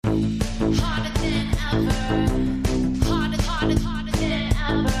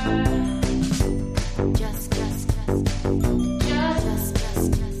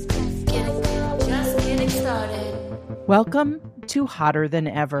Welcome to Hotter Than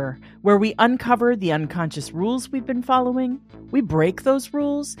Ever, where we uncover the unconscious rules we've been following, we break those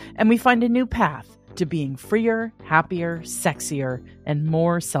rules, and we find a new path to being freer, happier, sexier, and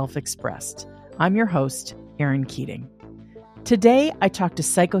more self-expressed. I'm your host, Erin Keating. Today, I talked to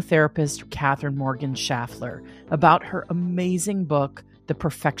psychotherapist Katherine Morgan Schafler about her amazing book, The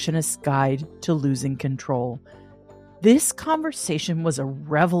Perfectionist's Guide to Losing Control. This conversation was a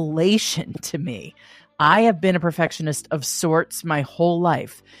revelation to me. I have been a perfectionist of sorts my whole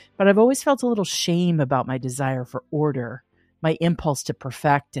life, but I've always felt a little shame about my desire for order, my impulse to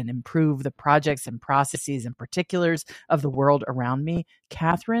perfect and improve the projects and processes and particulars of the world around me.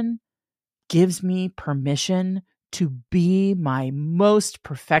 Katherine gives me permission to be my most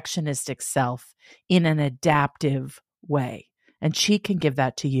perfectionistic self in an adaptive way, and she can give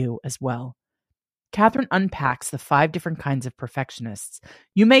that to you as well. Katherine unpacks the 5 different kinds of perfectionists.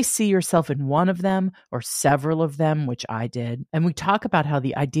 You may see yourself in one of them or several of them, which I did. And we talk about how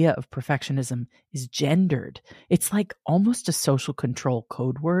the idea of perfectionism is gendered. It's like almost a social control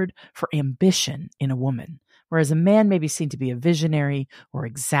code word for ambition in a woman, whereas a man may be seen to be a visionary or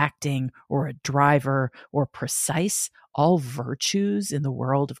exacting or a driver or precise, all virtues in the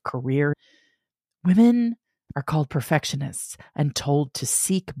world of career. Women are called perfectionists and told to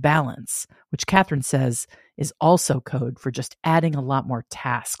seek balance, which Katherine says is also code for just adding a lot more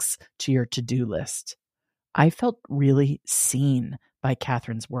tasks to your to-do list. I felt really seen by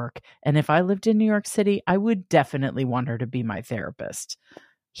Katherine's work, and if I lived in New York City, I would definitely want her to be my therapist.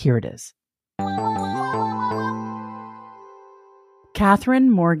 Here it is. Katherine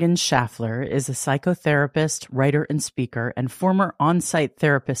Morgan Schafler is a psychotherapist, writer, and speaker, and former on-site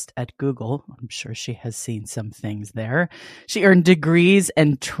therapist at Google. I'm sure she has seen some things there. She earned degrees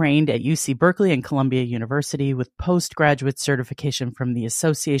and trained at UC Berkeley and Columbia University with postgraduate certification from the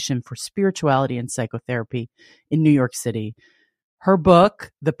Association for Spirituality and Psychotherapy in New York City. Her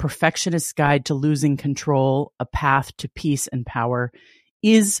book, The Perfectionist's Guide to Losing Control, A Path to Peace and Power,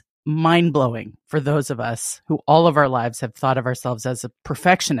 is mind-blowing for those of us who all of our lives have thought of ourselves as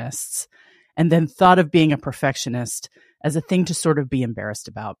perfectionists and then thought of being a perfectionist as a thing to sort of be embarrassed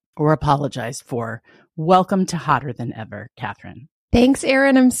about or apologize for. Welcome to Hotter Than Ever, Katherine. Thanks,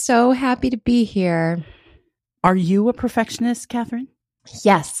 Erin. I'm so happy to be here. Are you a perfectionist, Katherine?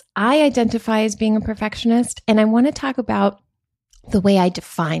 Yes, I identify as being a perfectionist, and I want to talk about the way I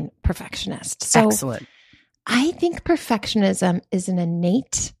define perfectionist. So Excellent. I think perfectionism is an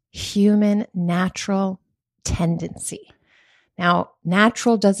innate human natural tendency. Now,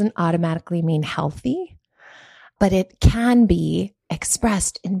 natural doesn't automatically mean healthy, but it can be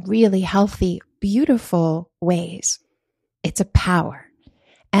expressed in really healthy, beautiful ways. It's a power.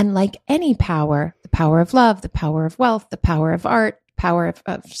 And like any power, the power of love, the power of wealth, the power of art, power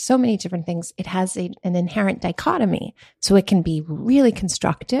of so many different things, it has an inherent dichotomy. So it can be really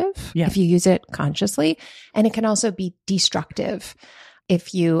constructive if you use it consciously, and it can also be destructive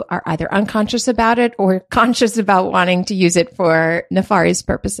if you are either unconscious about it or conscious about wanting to use it for nefarious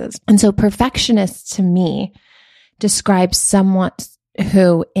purposes. And so perfectionist to me describes someone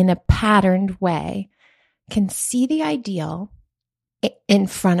who in a patterned way can see the ideal in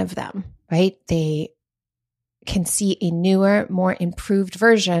front of them, right? They can see a newer, more improved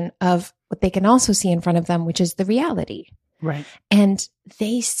version of what they can also see in front of them, which is the reality. Right. And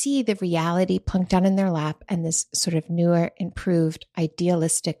they see the reality plunked down in their lap and this sort of newer, improved,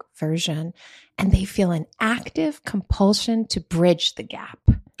 idealistic version. And they feel an active compulsion to bridge the gap.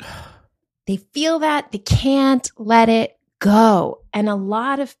 They feel that they can't let it go. And a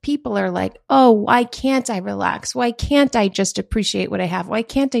lot of people are like, oh, why can't I relax? Why can't I just appreciate what I have? Why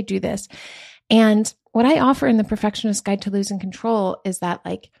can't I do this? And what I offer in the Perfectionist's Guide to Losing Control is that,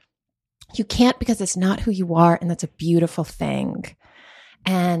 like, you can't because it's not who you are, and that's a beautiful thing.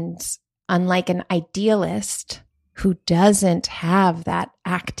 And unlike an idealist who doesn't have that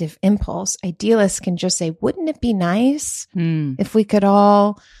active impulse, idealists can just say, wouldn't it be nice if we could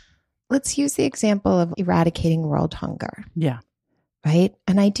all, let's use the example of eradicating world hunger. Yeah. Right?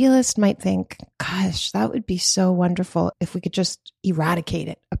 An idealist might think, gosh, that would be so wonderful if we could just eradicate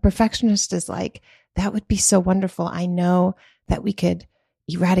it. A perfectionist is like, that would be so wonderful. I know that we could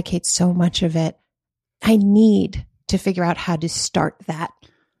eradicate so much of it. I need to figure out how to start that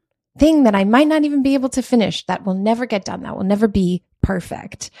thing that I might not even be able to finish, that will never get done, that will never be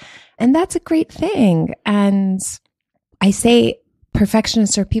perfect. And that's a great thing. And I say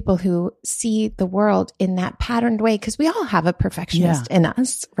perfectionists are people who see the world in that patterned way, because we all have a perfectionist in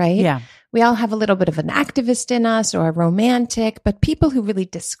us, right? Yeah. We all have a little bit of an activist in us or a romantic, but people who really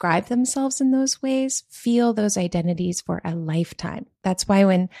describe themselves in those ways feel those identities for a lifetime. That's why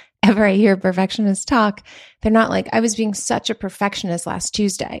when whenever I hear perfectionists talk, they're not like, I was being such a perfectionist last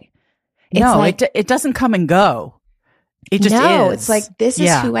Tuesday. It's no, like, it doesn't come and go. It just is. It's like, this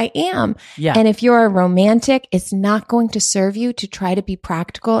is who I am. Yeah. And if you're a romantic, it's not going to serve you to try to be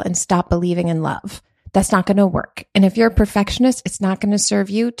practical and stop believing in love. That's not going to work. And if you're a perfectionist, it's not going to serve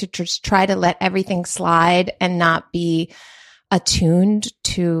you to just try to let everything slide and not be attuned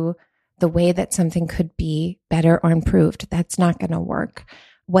to the way that something could be better or improved. That's not going to work.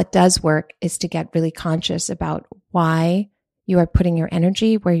 What does work is to get really conscious about why you are putting your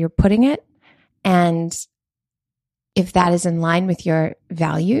energy where you're putting it. And if that is in line with your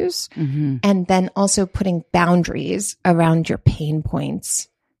values, and then also putting boundaries around your pain points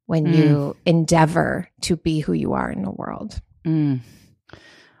when you endeavor to be who you are in the world.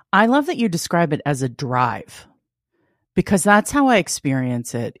 I love that you describe it as a drive, because that's how I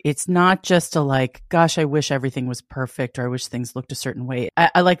experience it. It's not just a like, gosh, I wish everything was perfect, or I wish things looked a certain way.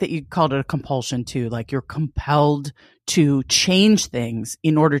 I like that you called it a compulsion too. Like, you're compelled to change things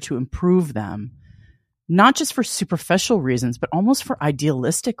in order to improve them, not just for superficial reasons, but almost for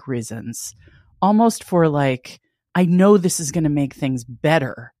idealistic reasons, almost for like, I know this is going to make things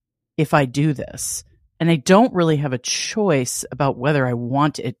better if I do this. And I don't really have a choice about whether I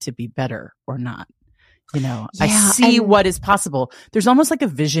want it to be better or not. You know, I see what is possible. There's almost like a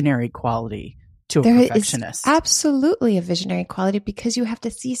visionary quality to a perfectionist. There is absolutely a visionary quality, because you have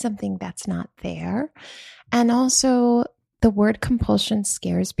to see something that's not there. And also, the word compulsion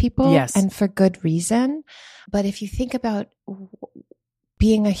scares people, and for good reason. But if you think about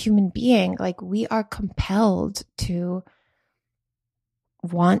being a human being, like, we are compelled to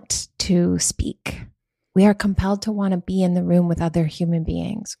want to speak. We are compelled to want to be in the room with other human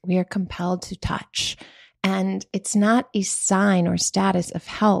beings. We are compelled to touch. And it's not a sign or status of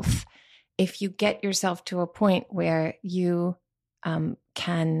health if you get yourself to a point where you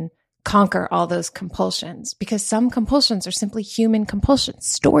can conquer all those compulsions, because some compulsions are simply human compulsions.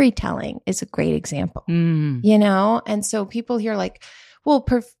 Storytelling is a great example, you know? And so people hear like, well,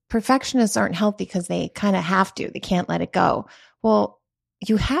 perfectionists aren't healthy because they kind of have to, they can't let it go. Well,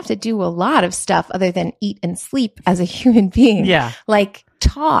 you have to do a lot of stuff other than eat and sleep as a human being. Yeah. Like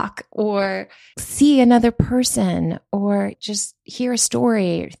talk or see another person or just hear a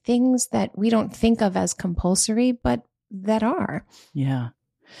story, or things that we don't think of as compulsory, but that are. Yeah.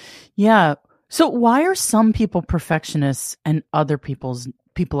 Yeah. So why are some people perfectionists and other people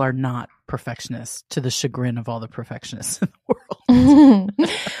are not perfectionists, to the chagrin of all the perfectionists in the world?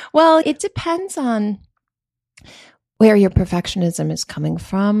 Well, it depends on where your perfectionism is coming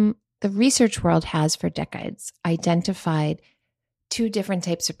from. The research world has for decades identified two different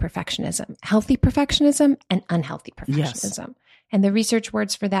types of perfectionism: healthy perfectionism and unhealthy perfectionism. Yes. And the research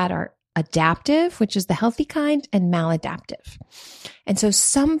words for that are adaptive, which is the healthy kind, and maladaptive. And so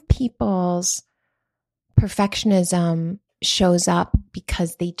some people's perfectionism shows up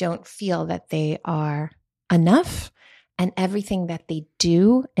because they don't feel that they are enough, and everything that they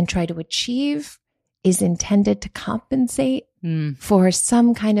do and try to achieve is intended to compensate for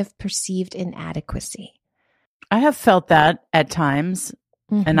some kind of perceived inadequacy. I have felt that at times,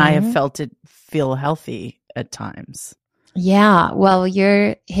 and I have felt it feel healthy at times. Yeah. Well,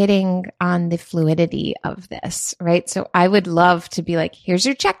 you're hitting on the fluidity of this, right? So I would love to be like, here's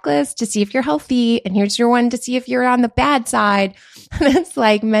your checklist to see if you're healthy, and here's your one to see if you're on the bad side. And it's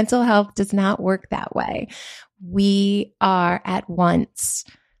like, mental health does not work that way. We are at once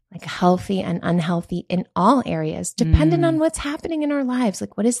like healthy and unhealthy in all areas, dependent on what's happening in our lives.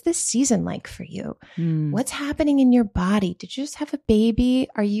 Like, what is this season like for you? What's happening in your body? Did you just have a baby?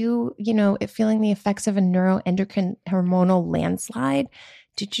 Are you, feeling the effects of a neuroendocrine hormonal landslide?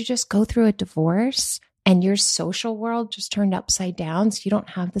 Did you just go through a divorce and your social world just turned upside down, so you don't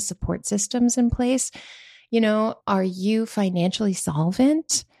have the support systems in place? Are you financially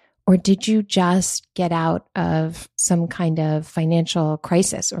solvent? Or did you just get out of some kind of financial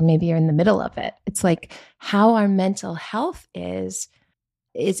crisis, or maybe you're in the middle of it? It's like how our mental health is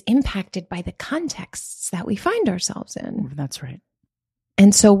impacted by the contexts that we find ourselves in. That's right.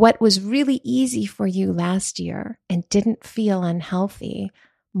 And so what was really easy for you last year and didn't feel unhealthy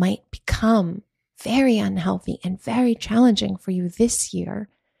might become very unhealthy and very challenging for you this year,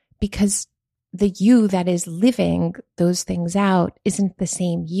 because the you that is living those things out isn't the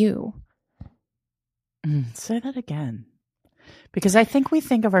same you. Say that again. Because I think we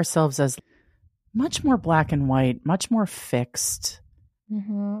think of ourselves as much more black and white, much more fixed,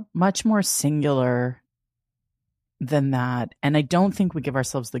 much more singular than that. And I don't think we give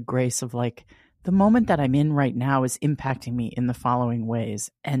ourselves the grace of like, the moment that I'm in right now is impacting me in the following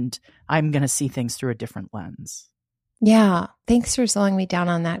ways, and I'm going to see things through a different lens. Yeah. Thanks for slowing me down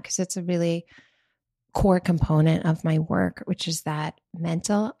on that, because it's a really core component of my work, which is that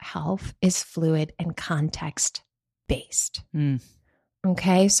mental health is fluid and context based.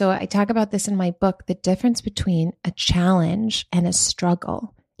 Okay. So I talk about this in my book. The difference between a challenge and a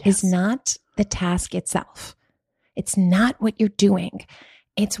struggle is not the task itself. It's not what you're doing.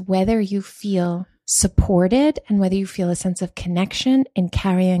 It's whether you feel supported and whether you feel a sense of connection in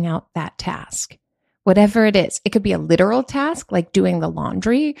carrying out that task. Whatever it is, it could be a literal task like doing the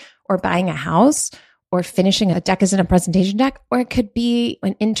laundry or buying a house or finishing a deck as in a presentation deck, or it could be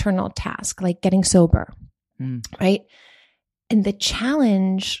an internal task like getting sober, right? And the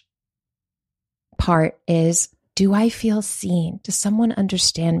challenge part is, do I feel seen? Does someone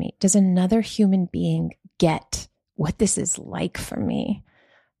understand me? Does another human being get what this is like for me?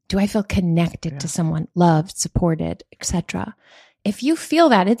 Do I feel connected to someone, loved, supported, etc.? If you feel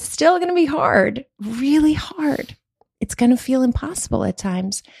that, it's still going to be hard, really hard. It's going to feel impossible at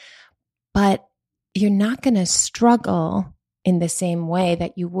times, but you're not going to struggle in the same way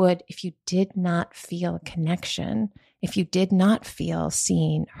that you would if you did not feel connection, if you did not feel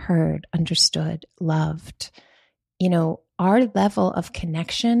seen, heard, understood, loved. You know, our level of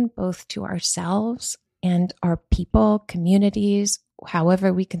connection, both to ourselves and our people, communities,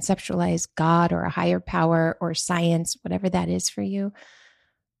 however we conceptualize God or a higher power or science, whatever that is for you,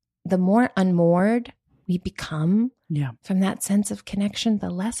 the more unmoored we become from that sense of connection, the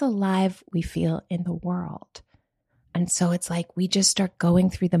less alive we feel in the world. And so it's like we just start going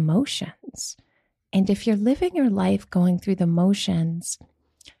through the motions. And if you're living your life going through the motions,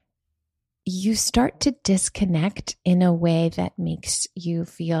 you start to disconnect in a way that makes you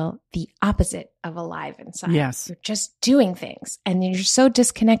feel the opposite of alive inside. Yes. You're just doing things and you're so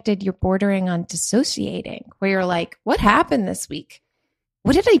disconnected, you're bordering on dissociating, where you're like, what happened this week?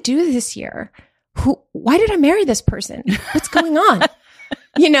 What did I do this year? Why did I marry this person? What's going on?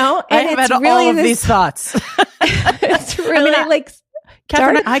 You know, and I have had all of these thoughts. It's really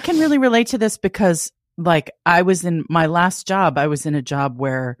Katherine, I can really relate to this because like I was in my last job, I was in a job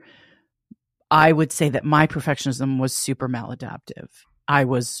where I would say that my perfectionism was super maladaptive. I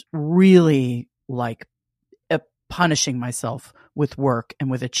was really like punishing myself with work and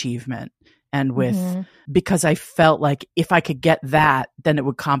with achievement and with, because I felt like if I could get that, then it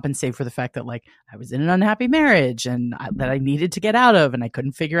would compensate for the fact that like I was in an unhappy marriage and that I needed to get out of, and I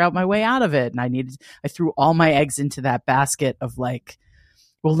couldn't figure out my way out of it. And I threw all my eggs into that basket of like,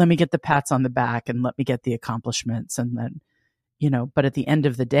 well, let me get the pats on the back and let me get the accomplishments. And then, you know, but at the end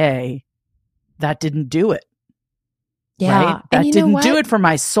of the day, that didn't do it. Yeah. Right? That didn't do it for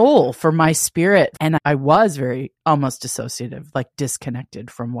my soul, for my spirit. And I was very almost dissociative, like disconnected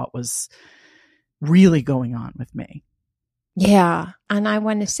from what was really going on with me. Yeah. And I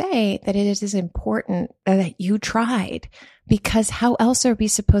want to say that it is important that you tried, because how else are we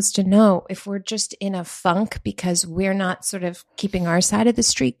supposed to know if we're just in a funk because we're not sort of keeping our side of the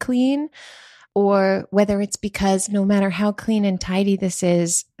street clean, or whether it's because no matter how clean and tidy this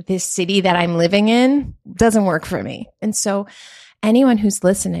is, this city that I'm living in doesn't work for me. And so anyone who's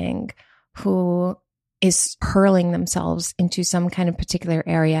listening who is hurling themselves into some kind of particular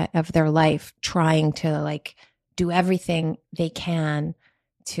area of their life, trying to like do everything they can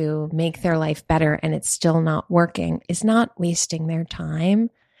to make their life better and it's still not working, is not wasting their time.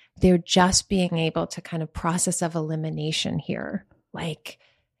 They're just being able to kind of process of elimination here. Like,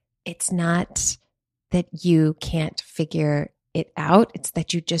 it's not that you can't figure it out. It's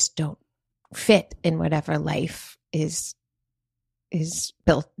that you just don't fit in whatever life is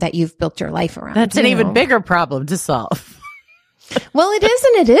built, that you've built your life around. That's an even bigger problem to solve. Well, it is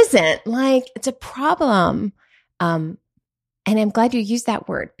and it isn't. Like, it's a problem. And I'm glad you used that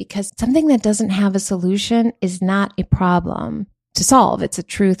word, because something that doesn't have a solution is not a problem to solve. It's a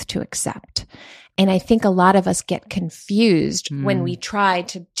truth to accept. And I think a lot of us get confused when we try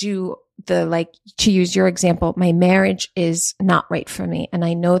to do the, like, to use your example, my marriage is not right for me. And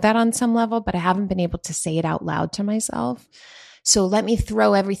I know that on some level, but I haven't been able to say it out loud to myself. So let me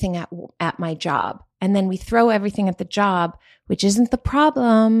throw everything at my job. And then we throw everything at the job, which isn't the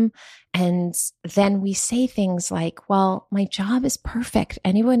problem. And then we say things like, well, my job is perfect.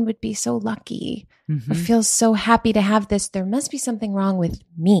 Anyone would be so lucky or feels so happy to have this. There must be something wrong with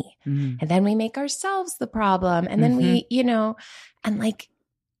me. And then we make ourselves the problem. And then we, you know, and like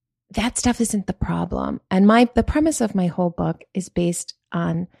that stuff isn't the problem. And the premise of my whole book is based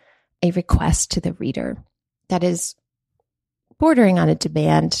on a request to the reader that is bordering on a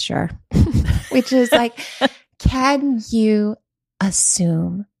demand, sure, which is like, can you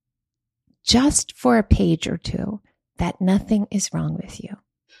assume just for a page or two that nothing is wrong with you?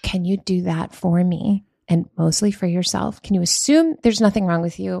 Can you do that for me? and mostly for yourself? Can you assume there's nothing wrong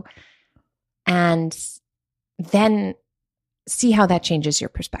with you? And then see how that changes your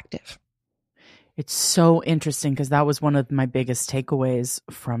perspective. It's so interesting because that was one of my biggest takeaways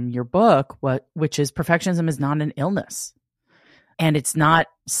from your book, which is perfectionism is not an illness. And it's not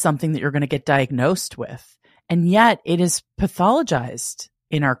something that you're going to get diagnosed with. And yet it is pathologized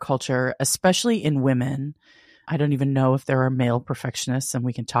in our culture, especially in women. I don't even know if there are male perfectionists, and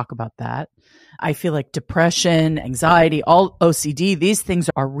we can talk about that. I feel like depression, anxiety, all OCD, these things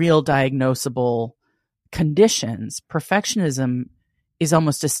are real diagnosable conditions. Perfectionism is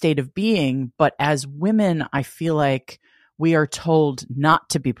almost a state of being, but as women, I feel like we are told not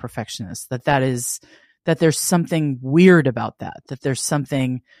to be perfectionists, that there's something weird about that there's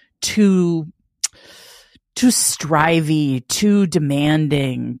something too strivey, too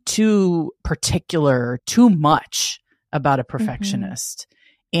demanding, too particular, too much about a perfectionist.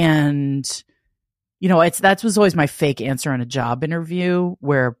 And, that was always my fake answer on a job interview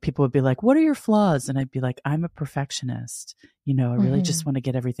where people would be like, what are your flaws? And I'd be like, I'm a perfectionist. I really just want to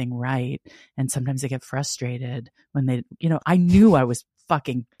get everything right. And sometimes I get frustrated when they, I knew I was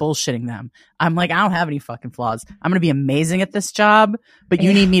fucking bullshitting them. I'm like, I don't have any fucking flaws. I'm going to be amazing at this job, but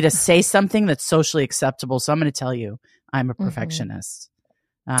you need me to say something that's socially acceptable. So I'm going to tell you I'm a perfectionist.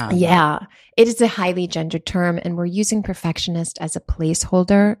 It is a highly gendered term, and we're using perfectionist as a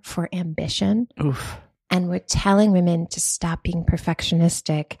placeholder for ambition. Oof. And we're telling women to stop being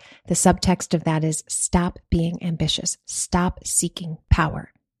perfectionistic. The subtext of that is stop being ambitious, stop seeking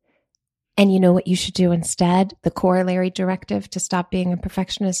power. And you know what you should do instead? The corollary directive to stop being a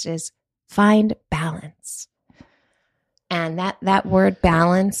perfectionist is find balance. And that word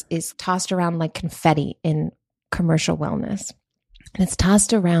balance is tossed around like confetti in commercial wellness. And it's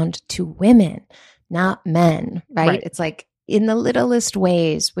tossed around to women, not men, right? It's like in the littlest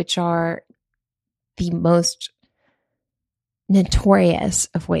ways, which are the most notorious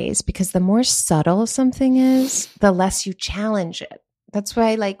of ways, because the more subtle something is, the less you challenge it. That's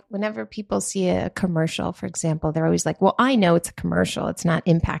why, like, whenever people see a commercial, for example, they're always like, well, I know it's a commercial. It's not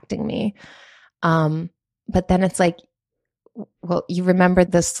impacting me. But then it's like, well, you remember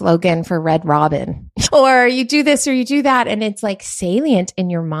the slogan for Red Robin, or you do this or you do that. And it's like salient in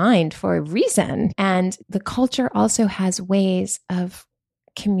your mind for a reason. And the culture also has ways of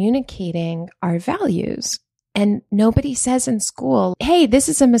communicating our values. And nobody says in school, hey, this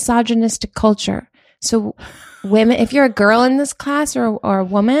is a misogynistic culture. So women, if you're a girl in this class or a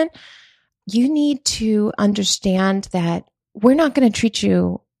woman, you need to understand that we're not going to treat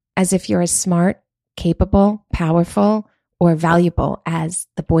you as if you're as smart, capable, powerful, or valuable as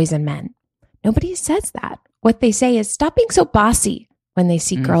the boys and men. Nobody says that. What they say is stop being so bossy when they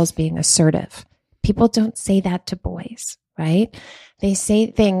see girls being assertive. People don't say that to boys, right? They say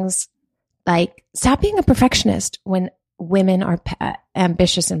things like stop being a perfectionist when women are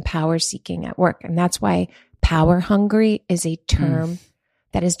ambitious and power seeking at work. And that's why power hungry is a term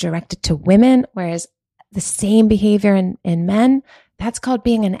that is directed to women, whereas the same behavior in men, that's called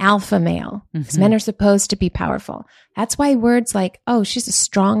being an alpha male, because men are supposed to be powerful. That's why words like, oh, she's a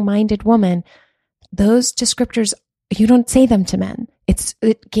strong-minded woman, those descriptors, you don't say them to men.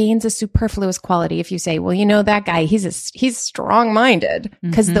 It gains a superfluous quality if you say, well, that guy, he's strong-minded,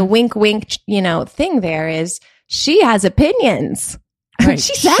 because the wink, thing there is she has opinions. Right.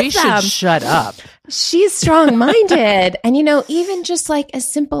 She says them. Should shut up. She's strong-minded. And, even just like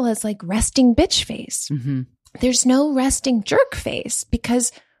as simple as like resting bitch face. There's no resting jerk face,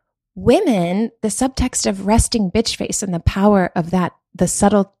 because women, the subtext of resting bitch face and the power of that, the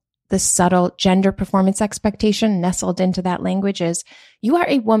subtle gender performance expectation nestled into that language is you are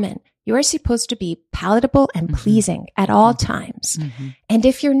a woman. You are supposed to be palatable and pleasing at all times. And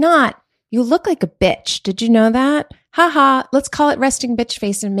if you're not, you look like a bitch. Did you know that? Haha, let's call it resting bitch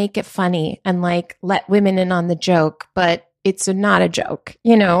face and make it funny and like let women in on the joke. But it's not a joke,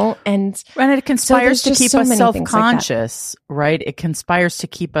 and it conspires to keep us self-conscious, right? It conspires to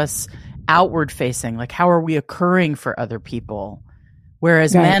keep us outward facing. Like, how are we occurring for other people?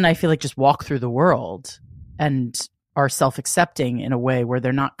 Whereas men, I feel like, just walk through the world and are self-accepting in a way where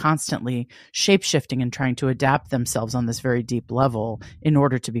they're not constantly shape-shifting and trying to adapt themselves on this very deep level in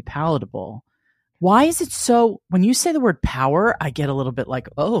order to be palatable. Why is it so, when you say the word power, I get a little bit like,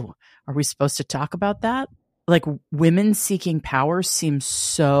 oh, are we supposed to talk about that? Like, women seeking power seems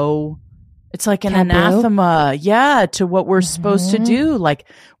so, it's like an anathema, to what we're supposed to do. Like,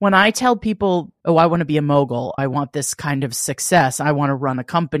 when I tell people, oh, I want to be a mogul, I want this kind of success, I want to run a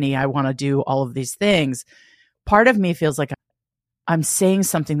company, I want to do all of these things, part of me feels like I'm saying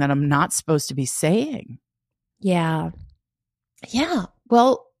something that I'm not supposed to be saying. Yeah.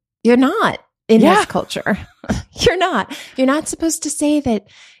 Well, you're not. in this culture. You're not. You're not supposed to say that,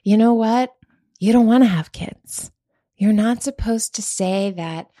 you know what? You don't want to have kids. You're not supposed to say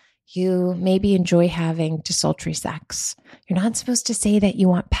that you maybe enjoy having desultory sex. You're not supposed to say that you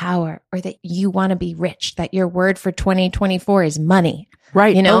want power or that you want to be rich, that your word for 2024 is money.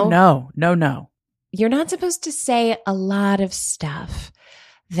 Right. You know? Oh, no. You're not supposed to say a lot of stuff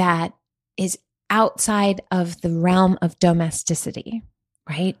that is outside of the realm of domesticity,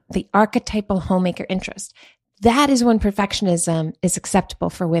 right? The archetypal homemaker interest. That is when perfectionism is acceptable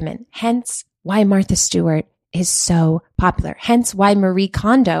for women. Hence why Martha Stewart is so popular. Hence why Marie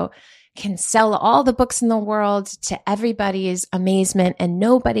Kondo can sell all the books in the world to everybody's amazement and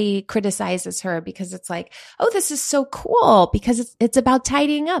nobody criticizes her because it's like, oh, this is so cool because it's about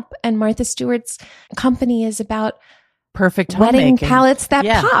tidying up. And Martha Stewart's company is about perfect wedding homemaking. palettes that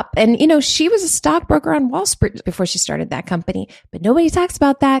pop. And, you know, she was a stockbroker on Wall Street before she started that company, but nobody talks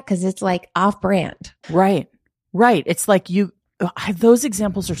about that because it's like off brand. Right. It's like those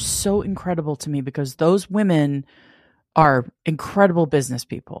examples are so incredible to me because those women are incredible business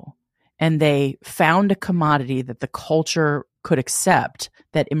people. And they found a commodity that the culture could accept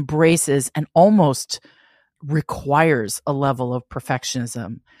that embraces and almost requires a level of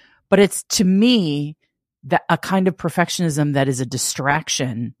perfectionism. But it's, to me, that a kind of perfectionism that is a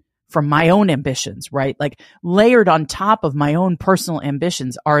distraction from my own ambitions, right? Like layered on top of my own personal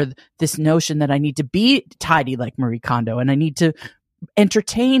ambitions are this notion that I need to be tidy like Marie Kondo and I need to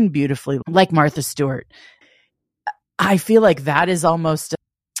entertain beautifully like Martha Stewart. I feel like that is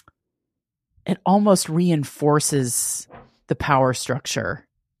it almost reinforces the power structure.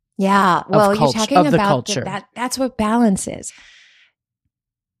 Yeah. Well, you're talking about culture. That's what balance is.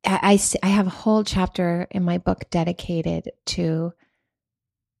 I have a whole chapter in my book dedicated to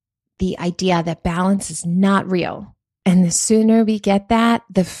the idea that balance is not real. And the sooner we get that,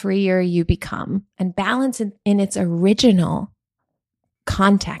 the freer you become. And balance in its original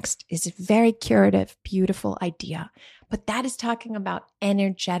context is a very curative, beautiful idea. But that is talking about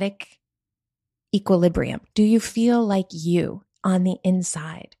energetic equilibrium. Do you feel like you on the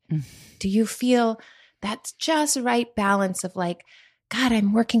inside? Do you feel that's just right balance of like, God,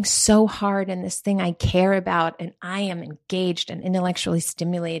 I'm working so hard in this thing I care about and I am engaged and intellectually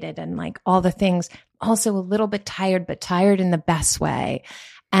stimulated and like all the things, also a little bit tired, but tired in the best way.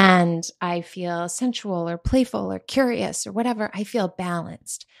 And I feel sensual or playful or curious or whatever. I feel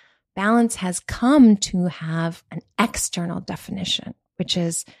balanced. Balance has come to have an external definition, which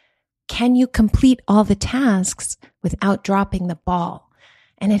is, can you complete all the tasks without dropping the ball?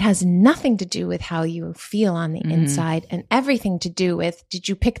 And it has nothing to do with how you feel on the inside and everything to do with, did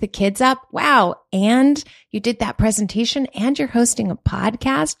you pick the kids up? Wow. And you did that presentation and you're hosting a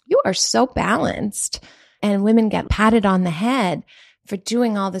podcast. You are so balanced. And women get patted on the head for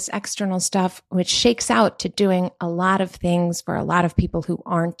doing all this external stuff, which shakes out to doing a lot of things for a lot of people who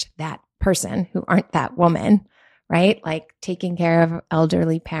aren't that person, who aren't that woman, right? Like taking care of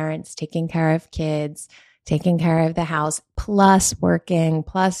elderly parents, taking care of kids, taking care of the house, plus working,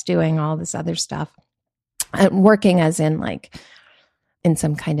 plus doing all this other stuff. Working as in like in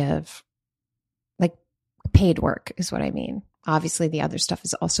some kind of like paid work is what I mean. Obviously the other stuff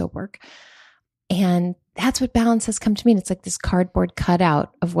is also work. And that's what balance has come to mean. It's like this cardboard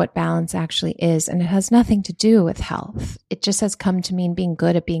cutout of what balance actually is. And it has nothing to do with health. It just has come to mean being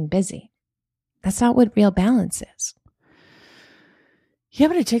good at being busy. That's not what real balance is. Yeah,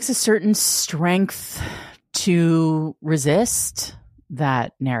 but it takes a certain strength to resist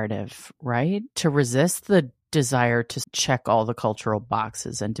that narrative, right? To resist the desire to check all the cultural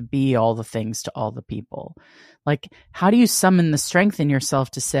boxes and to be all the things to all the people. Like, how do you summon the strength in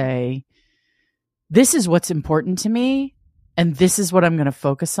yourself to say, this is what's important to me, and this is what I'm going to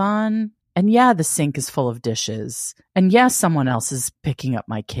focus on? And yeah, the sink is full of dishes. And yeah, someone else is picking up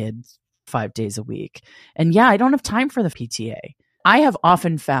my kids 5 days a week. And yeah, I don't have time for the PTA. I have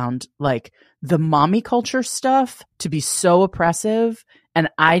often found like the mommy culture stuff to be so oppressive, and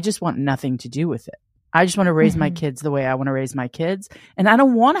I just want nothing to do with it. I just want to raise my kids the way I want to raise my kids, and I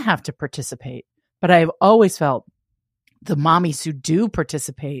don't want to have to participate. But I've always felt the mommies who do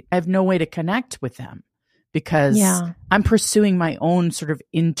participate, I have no way to connect with them because I'm pursuing my own sort of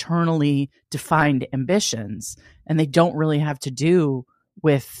internally defined ambitions, and they don't really have to do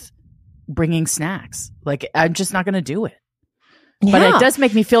with bringing snacks. Like, I'm just not going to do it. Yeah. But it does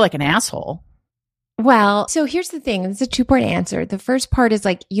make me feel like an asshole. Well, so here's the thing. It's a two-part answer. The first part is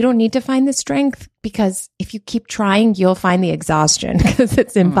like, you don't need to find the strength because if you keep trying, you'll find the exhaustion because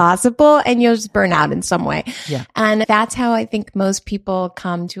it's impossible and you'll just burn out in some way. Yeah. And that's how I think most people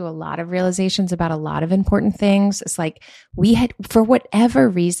come to a lot of realizations about a lot of important things. It's like for whatever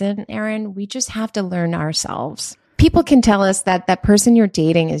reason, Erin, we just have to learn ourselves. People can tell us that that person you're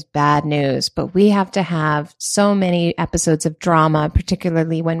dating is bad news, but we have to have so many episodes of drama,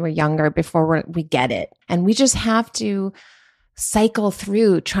 particularly when we're younger, before we get it. And we just have to cycle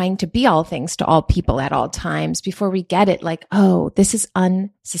through trying to be all things to all people at all times before we get it. Like, oh, this is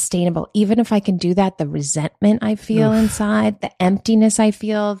unsustainable. Even if I can do that, the resentment I feel inside, the emptiness I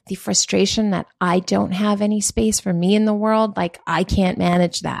feel, the frustration that I don't have any space for me in the world, like I can't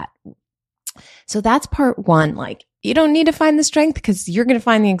manage that. So that's part one. Like, you don't need to find the strength because you're going to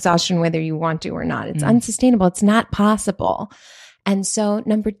find the exhaustion whether you want to or not. It's unsustainable. It's not possible. And so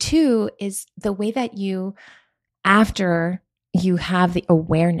number two is the way that after you have the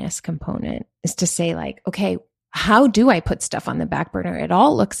awareness component, is to say like, okay, how do I put stuff on the back burner? It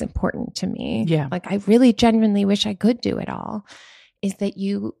all looks important to me. Yeah. Like, I really genuinely wish I could do it all. Is that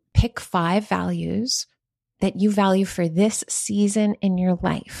you pick 5 values that you value for this season in your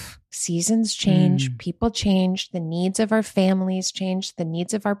life. Seasons change, people change, the needs of our families change, the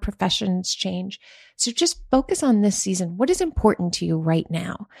needs of our professions change. So just focus on this season. What is important to you right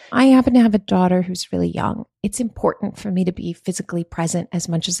now? I happen to have a daughter who's really young. It's important for me to be physically present as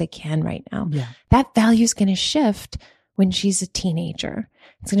much as I can right now. Yeah. That value is going to shift when she's a teenager.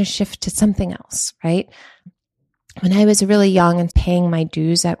 It's going to shift to something else, right? When I was really young and paying my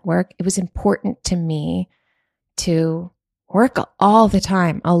dues at work, it was important to me to work all the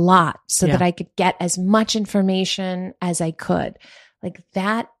time, a lot, so that I could get as much information as I could. Like,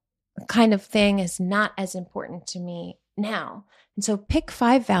 that kind of thing is not as important to me now. And so pick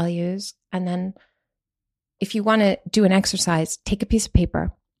 5 values. And then if you want to do an exercise, take a piece of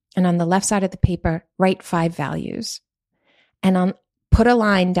paper and on the left side of the paper, write 5 values and put a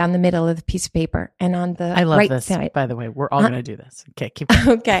line down the middle of the piece of paper. And on the I love right this, side, by the way, we're all going to do this. Okay. Keep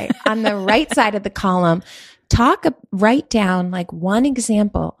going. Okay. On the right side of the column, write down like one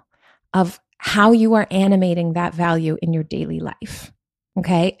example of how you are animating that value in your daily life.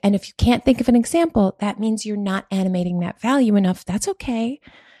 Okay. And if you can't think of an example, that means you're not animating that value enough. That's okay.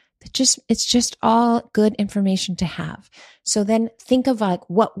 It's just all good information to have. So then think of like,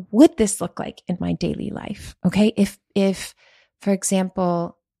 what would this look like in my daily life? Okay. If, for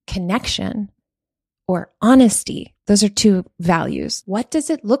example, connection or honesty, those are 2 values. What does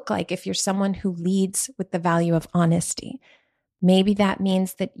it look like if you're someone who leads with the value of honesty? Maybe that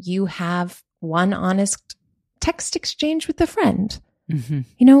means that you have one honest text exchange with a friend. Mm-hmm.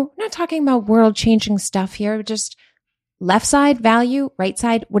 You know, we're not talking about world-changing stuff here, just left side value, right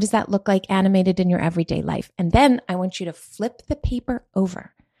side, what does that look like animated in your everyday life? And then I want you to flip the paper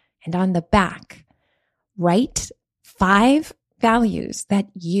over and on the back, write 5 values that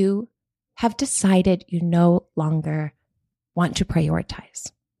you have decided you no longer want to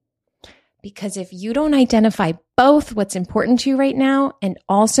prioritize. Because if you don't identify both what's important to you right now and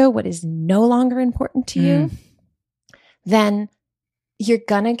also what is no longer important to you, then you're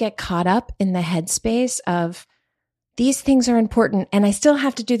going to get caught up in the headspace of these things are important and I still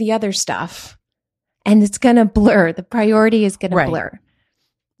have to do the other stuff. And it's going to blur. The priority is going to blur.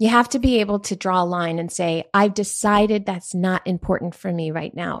 You have to be able to draw a line and say, I've decided that's not important for me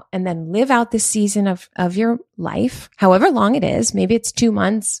right now. And then live out this season of your life, however long it is. Maybe it's 2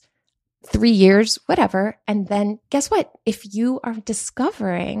 months, 3 years, whatever. And then guess what? If you are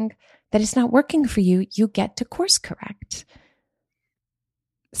discovering that it's not working for you, you get to course correct.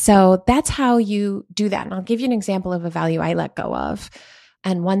 So that's how you do that. And I'll give you an example of a value I let go of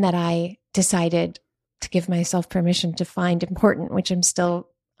and one that I decided to give myself permission to find important, which I'm still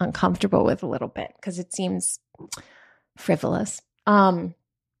uncomfortable with a little bit because it seems frivolous.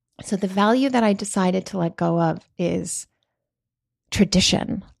 So the value that I decided to let go of is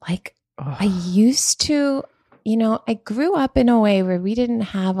tradition. Like I used to, I grew up in a way where we didn't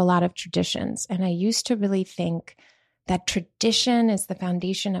have a lot of traditions. And I used to really think that tradition is the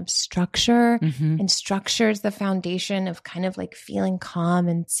foundation of structure, and structure is the foundation of kind of like feeling calm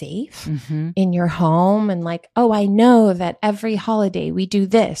and safe in your home. And like, oh, I know that every holiday we do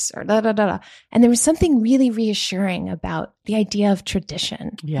this or da da da da. And there was something really reassuring about the idea of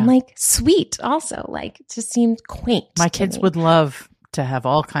tradition. Yeah. And like sweet also, like it just seemed quaint. My kids would love to have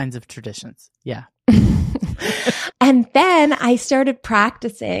all kinds of traditions. Yeah. And then I started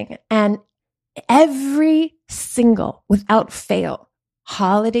practicing, and every single, without fail,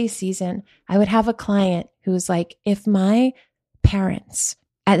 holiday season, I would have a client who was like, if my parents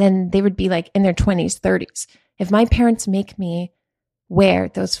and then they would be like in their 20s, 30s. If my parents make me wear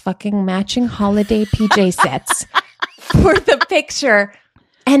those fucking matching holiday PJ sets for the picture,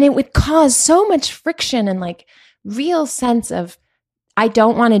 and it would cause so much friction and like real sense of, I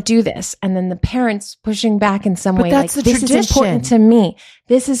don't want to do this. And then the parents pushing back in some way, like, this is important to me.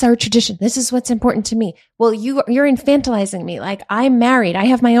 This is our tradition. This is what's important to me. Well, you're infantilizing me. Like, I'm married. I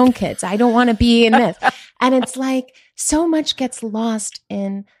have my own kids. I don't want to be in this. And it's like, so much gets lost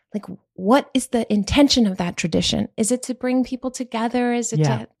in like, what is the intention of that tradition? Is it to bring people together? Is it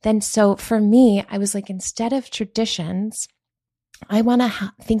to, then so for me, I was like, instead of traditions, I want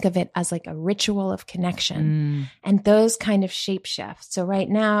to think of it as like a ritual of connection and those kind of shape shifts. So right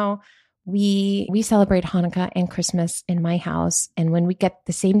now we celebrate Hanukkah and Christmas in my house. And when we get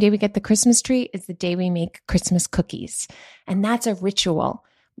the same day we get the Christmas tree is the day we make Christmas cookies. And that's a ritual.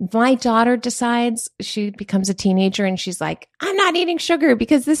 My daughter decides, she becomes a teenager and she's like, I'm not eating sugar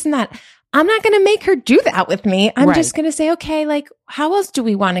because this and that. I'm not going to make her do that with me. I'm just going to say, okay, like, how else do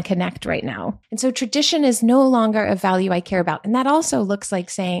we want to connect right now? And so tradition is no longer a value I care about. And that also looks like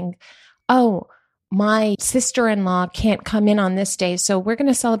saying, oh, my sister-in-law can't come in on this day, so we're going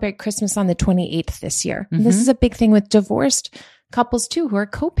to celebrate Christmas on the 28th this year. Mm-hmm. This is a big thing with divorced couples too, who are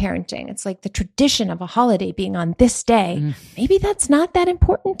co-parenting. It's like the tradition of a holiday being on this day. Maybe that's not that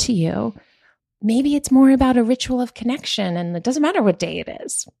important to you. Maybe it's more about a ritual of connection and it doesn't matter what day it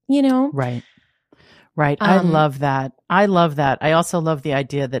is, you know? Right. Right. I love that. I love that. I also love the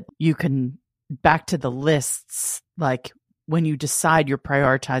idea that you can, back to the lists, like when you decide you're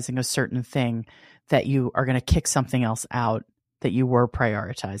prioritizing a certain thing, that you are going to kick something else out that you were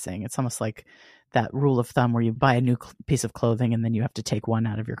prioritizing. It's almost like that rule of thumb where you buy a new piece of clothing and then you have to take one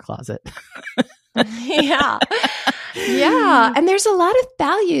out of your closet. Yeah. Yeah. And there's a lot of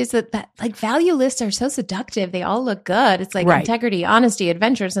values that like value lists are so seductive. They all look good. It's like integrity, honesty,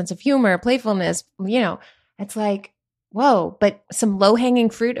 adventure, sense of humor, playfulness, you know, it's like, whoa, but some low hanging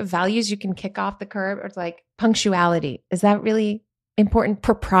fruit of values you can kick off the curb. Or it's like punctuality. Is that really important?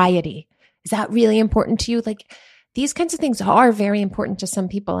 Propriety. Is that really important to you? Like, these kinds of things are very important to some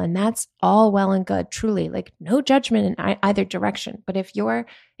people, and that's all well and good, truly, like no judgment in either direction. But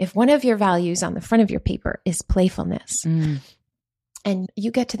if one of your values on the front of your paper is playfulness, and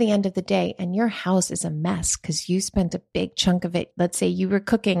you get to the end of the day and your house is a mess because you spent a big chunk of it, let's say you were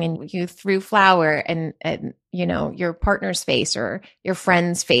cooking and you threw flour and you know, your partner's face or your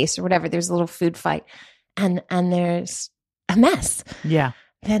friend's face or whatever, there's a little food fight and there's a mess. Yeah.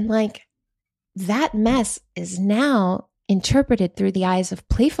 Then like, that mess is now interpreted through the eyes of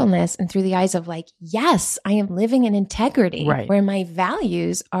playfulness and through the eyes of like, yes, I am living in integrity where my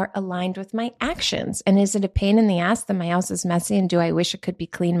values are aligned with my actions. And is it a pain in the ass that my house is messy and do I wish it could be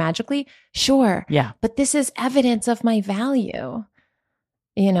clean magically? Sure. Yeah. But this is evidence of my value.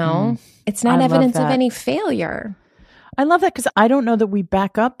 You know, it's not evidence of any failure. I love that because I don't know that we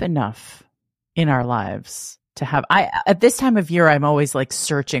back up enough in our lives. To have, at this time of year, I'm always like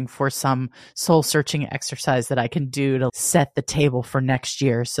searching for some soul searching exercise that I can do to set the table for next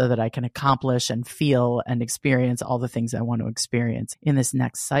year so that I can accomplish and feel and experience all the things I want to experience in this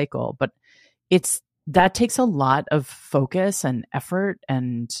next cycle. But that takes a lot of focus and effort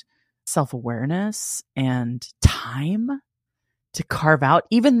and self-awareness and time to carve out,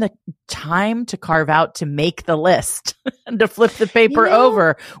 even the time to carve out to make the list and to flip the paper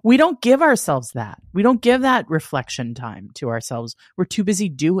over. We don't give ourselves that. We don't give that reflection time to ourselves. We're too busy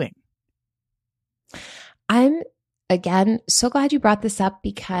doing. I'm, again, so glad you brought this up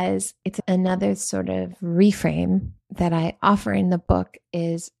because it's another sort of reframe that I offer in the book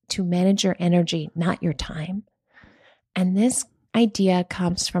is to manage your energy, not your time. And this idea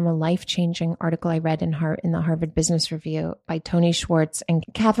comes from a life-changing article I read in the Harvard Business Review by Tony Schwartz and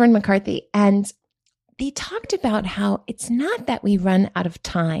Katherine McCarthy. And they talked about how it's not that we run out of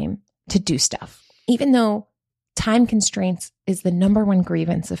time to do stuff, even though time constraints is the number one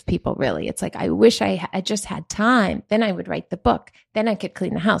grievance of people, really. It's like, I wish I just had time. Then I would write the book. Then I could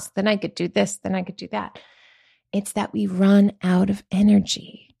clean the house. Then I could do this. Then I could do that. It's that we run out of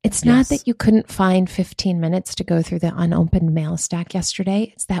energy. It's not that you couldn't find 15 minutes to go through the unopened mail stack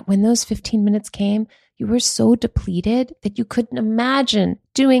yesterday. It's that when those 15 minutes came, you were so depleted that you couldn't imagine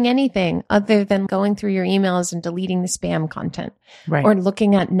doing anything other than going through your emails and deleting the spam content or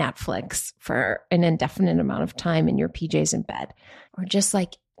looking at Netflix for an indefinite amount of time in your PJs in bed, or just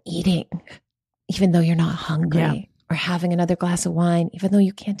like eating, even though you're not hungry, or having another glass of wine, even though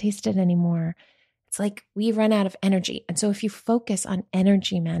you can't taste it anymore. It's like we run out of energy. And so if you focus on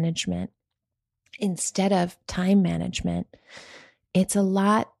energy management instead of time management, it's a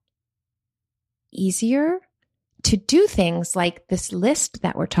lot easier to do things like this list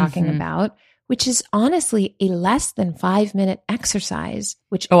that we're talking about, which is honestly a less than 5-minute exercise,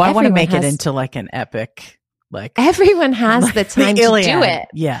 which I want to make it into like an epic, like everyone has like the time to do it.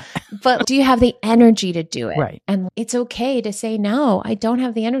 Yeah. But do you have the energy to do it? Right. And it's okay to say, no, I don't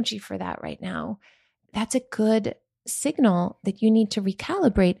have the energy for that right now. That's a good signal that you need to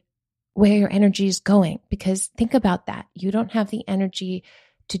recalibrate where your energy is going. Because think about that. You don't have the energy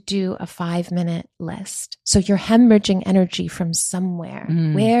to do a 5-minute list. So you're hemorrhaging energy from somewhere.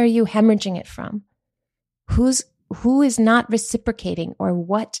 Where are you hemorrhaging it from? Who is not reciprocating, or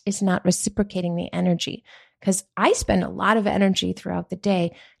what is not reciprocating the energy? Because I spend a lot of energy throughout the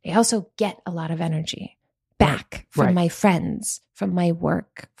day. I also get a lot of energy back from my friends, from my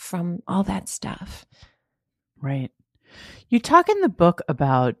work, from all that stuff. Right. You talk in the book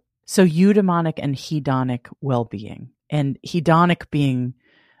about eudaimonic and hedonic well-being, and hedonic being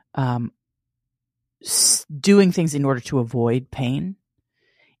doing things in order to avoid pain,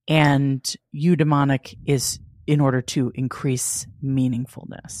 and eudaimonic is in order to increase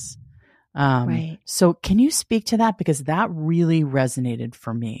meaningfulness. Right. So can you speak to that? Because that really resonated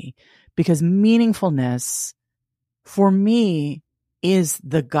for me, because meaningfulness for me is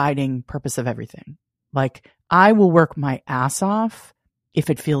the guiding purpose of everything. Like, I will work my ass off if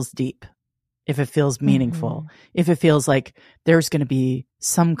it feels deep, if it feels meaningful, if it feels like there's going to be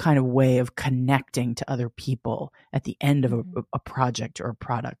some kind of way of connecting to other people at the end of a project or a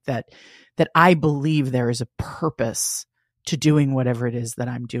product, that I believe there is a purpose to doing whatever it is that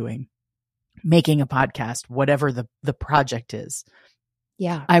I'm doing, making a podcast, whatever the project is.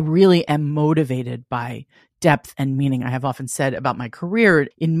 Yeah. I really am motivated by depth and meaning. I have often said about my career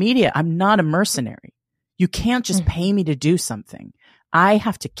in media, I'm not a mercenary. You can't just pay me to do something. I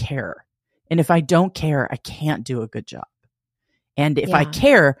have to care. And if I don't care, I can't do a good job. And if I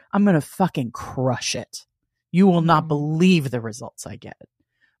care, I'm going to fucking crush it. You will not believe the results I get.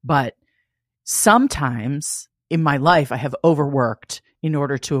 But sometimes in my life, I have overworked in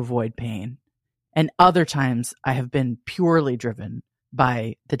order to avoid pain. And other times I have been purely driven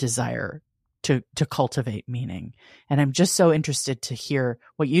by the desire to cultivate meaning. And I'm just so interested to hear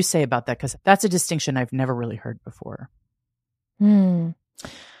what you say about that, because that's a distinction I've never really heard before. I'm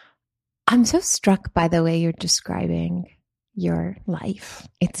so struck by the way you're describing your life.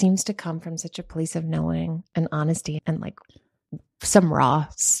 It seems to come from such a place of knowing and honesty and like some raw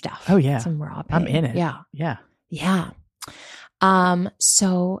stuff. Oh yeah. Some raw pain. I'm in it. Yeah. Yeah. Yeah.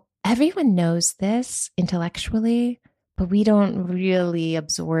 So everyone knows this intellectually, but we don't really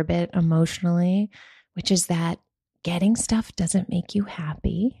absorb it emotionally, which is that getting stuff doesn't make you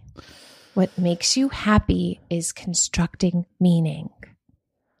happy. What makes you happy is constructing meaning,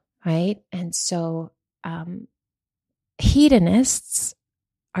 right? And so hedonists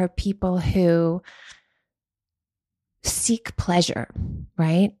are people who seek pleasure,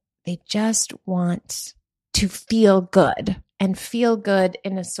 right? They just want to feel good, and feel good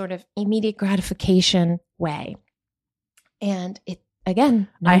in a sort of immediate gratification way. And it, again,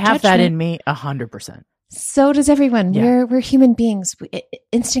 no I have judgment. that in me 100%. So does everyone. Yeah. We're human beings.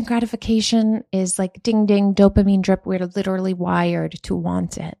 Instant gratification is like ding, ding, dopamine drip. We're literally wired to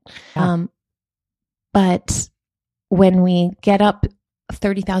want it. Yeah. But when we get up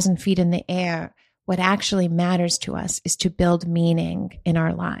 30,000 feet in the air, what actually matters to us is to build meaning in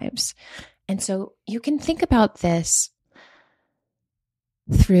our lives. And so you can think about this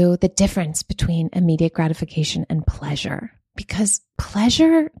through the difference between immediate gratification and pleasure, because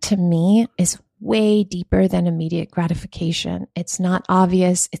pleasure to me is way deeper than immediate gratification. It's not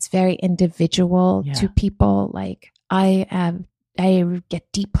obvious. It's very individual to people. Like I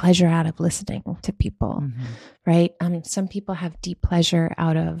get deep pleasure out of listening to people, right? Some people have deep pleasure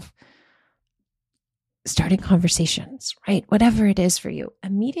out of starting conversations, right? Whatever it is for you,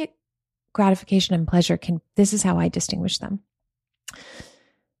 immediate gratification and pleasure this is how I distinguish them.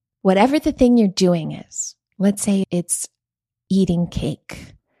 Whatever the thing you're doing is, let's say it's eating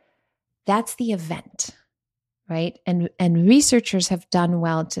cake. That's the event, right? And researchers have done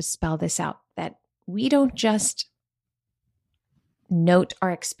well to spell this out, that we don't just note our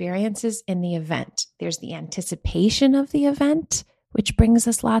experiences in the event. There's the anticipation of the event, which brings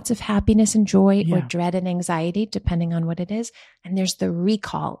us lots of happiness and joy or dread and anxiety, depending on what it is. And there's the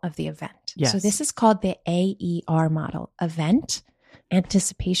recall of the event. Yes. So this is called the AER model: event,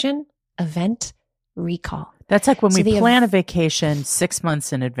 anticipation, event, recall. That's like when we plan a vacation 6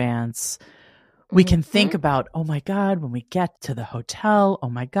 months in advance, we can think about, oh my God, when we get to the hotel, oh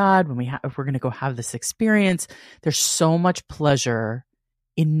my God, if we're going to go have this experience, there's so much pleasure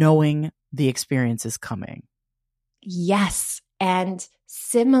in knowing the experience is coming. Yes. And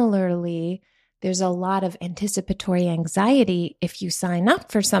similarly, there's a lot of anticipatory anxiety if you sign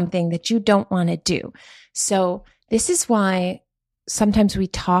up for something that you don't want to do. So this is why sometimes we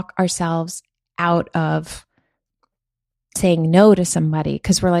talk ourselves out of saying no to somebody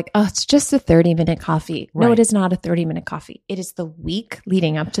because we're like, oh, it's just a 30-minute coffee. Right. No, it is not a 30-minute coffee. It is the week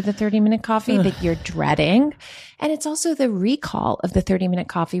leading up to the 30-minute coffee that you're dreading. And it's also the recall of the 30-minute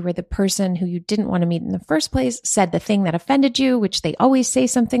coffee where the person who you didn't want to meet in the first place said the thing that offended you, which they always say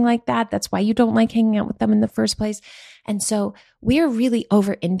something like that. That's why you don't like hanging out with them in the first place. And so we're really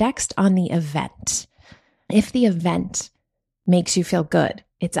over-indexed on the event. If the event makes you feel good,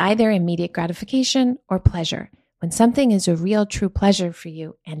 it's either immediate gratification or pleasure. When something is a real true pleasure for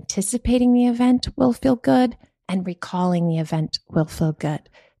you, anticipating the event will feel good and recalling the event will feel good.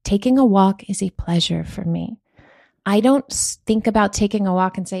 Taking a walk is a pleasure for me. I don't think about taking a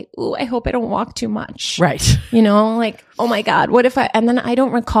walk and say, ooh, I hope I don't walk too much. Right. You know, like, oh my God, what if and then I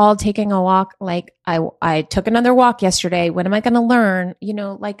don't recall taking a walk. Like I took another walk yesterday. When am I going to learn? You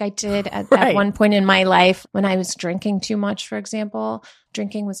know, like I did at one point in my life when I was drinking too much, for example.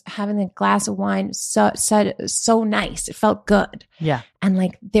 Drinking was having a glass of wine so nice. It felt good. Yeah. And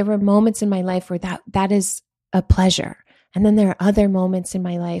like there were moments in my life where that is a pleasure. And then there are other moments in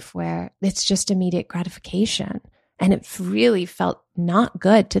my life where it's just immediate gratification. And it really felt not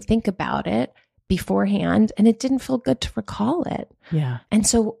good to think about it beforehand. And it didn't feel good to recall it. Yeah. And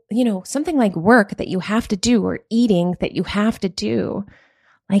so, you know, something like work that you have to do or eating that you have to do,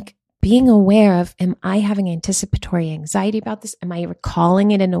 like being aware of, am I having anticipatory anxiety about this? Am I recalling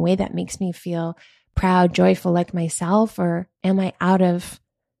it in a way that makes me feel proud, joyful like myself? Or am I out of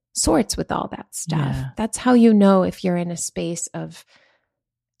sorts with all that stuff? Yeah. That's how you know if you're in a space of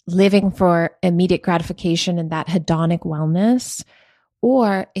living for immediate gratification and that hedonic wellness,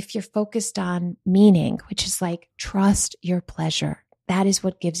 or if you're focused on meaning, which is like trust your pleasure. That is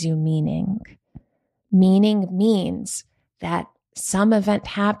what gives you meaning. Meaning means that some event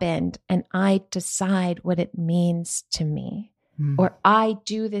happened and I decide what it means to me. Or I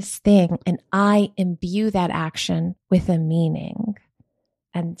do this thing and I imbue that action with a meaning.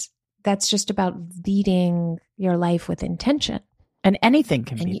 And that's just about leading your life with intention. And anything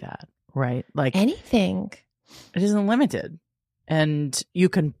can be that, right? Like anything. It isn't limited. And you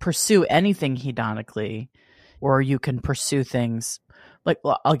can pursue anything hedonically, or you can pursue things like,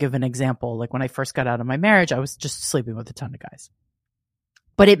 well, I'll give an example. Like when I first got out of my marriage, I was just sleeping with a ton of guys.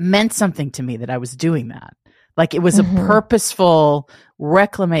 But it meant something to me that I was doing that. Like it was a purposeful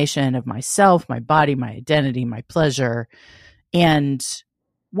reclamation of myself, my body, my identity, my pleasure. And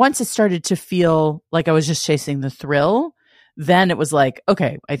once it started to feel like I was just chasing the thrill, then it was like,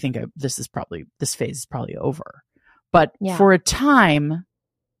 okay, I think this phase is probably over. But for a time,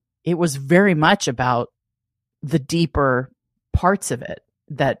 it was very much about the deeper parts of it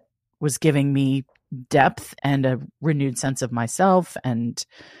that was giving me depth and a renewed sense of myself and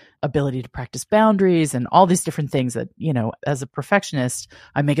ability to practice boundaries and all these different things that, you know, as a perfectionist,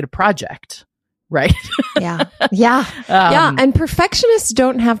 I make it a project. Right. Yeah. And perfectionists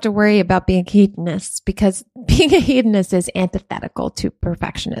don't have to worry about being hedonists because being a hedonist is antithetical to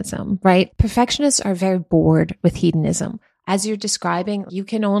perfectionism, right? Perfectionists are very bored with hedonism. As you're describing, you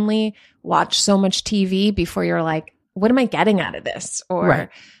can only watch so much TV before you're like, what am I getting out of this? Or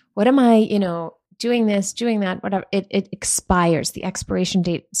what am I, you know, doing this, doing that, whatever. It expires. The expiration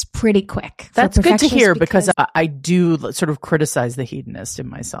date is pretty quick. That's good to hear because I do sort of criticize the hedonist in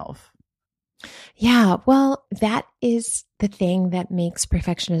myself. Yeah, well, that is the thing that makes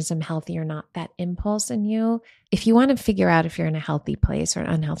perfectionism healthy or not, that impulse in you. If you want to figure out if you're in a healthy place or an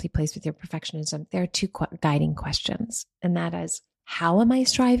unhealthy place with your perfectionism, there are two guiding questions. And that is, how am I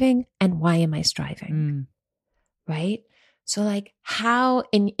striving and why am I striving? Right? So like how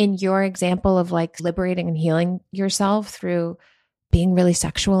in your example of like liberating and healing yourself through being really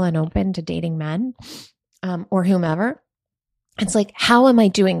sexual and open to dating men or whomever, it's like, how am I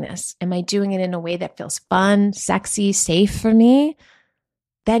doing this? Am I doing it in a way that feels fun, sexy, safe for me?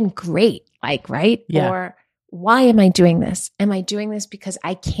 Then great. Like, right? Yeah. Or why am I doing this? Am I doing this because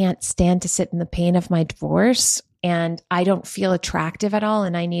I can't stand to sit in the pain of my divorce and I don't feel attractive at all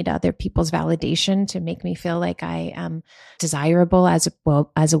and I need other people's validation to make me feel like I am desirable as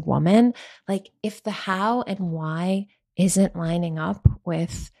a woman? Like if the how and why isn't lining up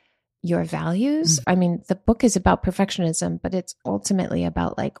with your values. I mean, the book is about perfectionism, but it's ultimately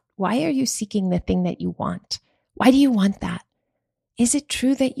about like, why are you seeking the thing that you want? Why do you want that? Is it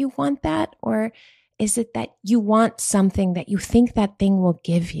true that you want that? Or is it that you want something that you think that thing will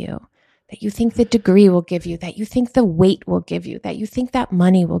give you, that you think the degree will give you, that you think the weight will give you, that you think that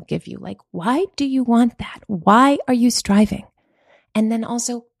money will give you? Like, why do you want that? Why are you striving? And then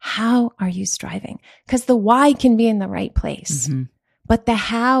also, how are you striving? Because the why can be in the right place. Mm-hmm. But the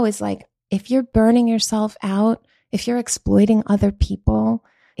how is like, if you're burning yourself out, if you're exploiting other people,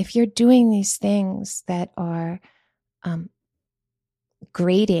 if you're doing these things that are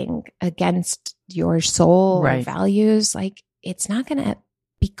grating against your soul or values, like it's not going to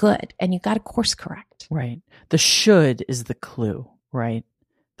be good. And you got to course correct. Right. The should is the clue, right?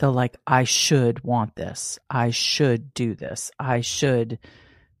 The like, I should want this. I should do this. I should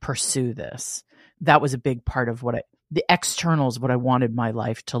pursue this. That was a big part of the externals, what I wanted my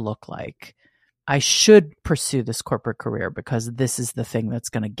life to look like. I should pursue this corporate career because this is the thing that's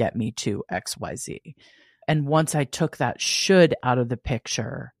going to get me to XYZ. And once I took that should out of the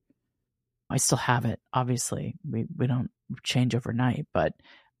picture, I still have it. Obviously, we don't change overnight, but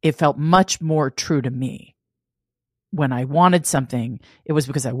it felt much more true to me. When I wanted something, it was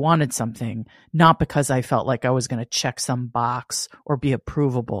because I wanted something, not because I felt like I was going to check some box or be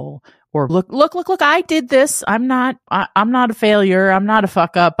approvable or look, I did this. I'm not a failure. I'm not a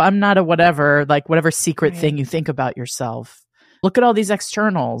fuck up. I'm not a whatever, like whatever secret thing you think about yourself. Look at all these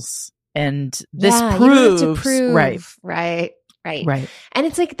externals and this proves, you don't have to prove. Right. And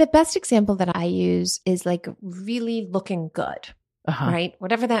it's like the best example that I use is like really looking good, right?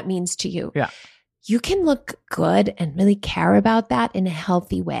 Whatever that means to you. Yeah. You can look good and really care about that in a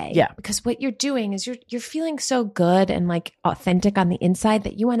healthy way. Yeah. Because what you're doing is you're feeling so good and like authentic on the inside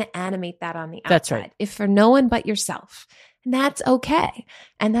that you want to animate that on the outside. That's right. If for no one but yourself. And that's okay.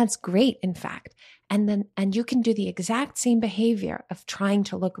 And that's great, in fact. And you can do the exact same behavior of trying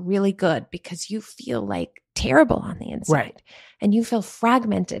to look really good because you feel like terrible on the inside. Right. And you feel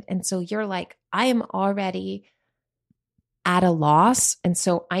fragmented. And so you're like, I am already at a loss. And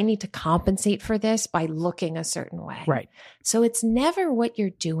so I need to compensate for this by looking a certain way. Right. So it's never what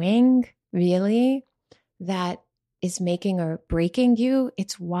you're doing really that is making or breaking you.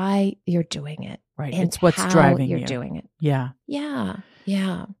 It's why you're doing it. Right. And it's what's how driving you're you. doing it. Yeah. Yeah.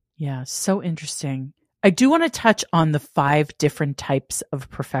 Yeah. Yeah. So interesting. I do want to touch on the 5 different types of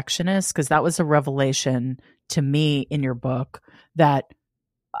perfectionists because that was a revelation to me in your book that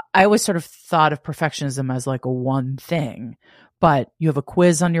I always sort of thought of perfectionism as like a one thing, but you have a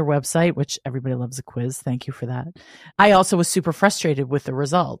quiz on your website, which everybody loves a quiz. Thank you for that. I also was super frustrated with the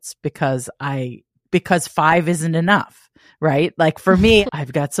results because 5 isn't enough, right? Like for me,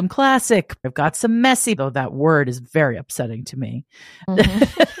 I've got some classic, I've got some messy, though that word is very upsetting to me.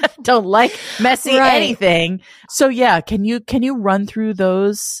 Mm-hmm. Don't like messy anything. So yeah, can you run through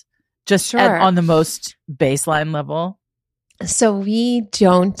those just on the most baseline level? So we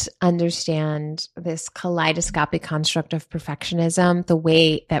don't understand this kaleidoscopic construct of perfectionism the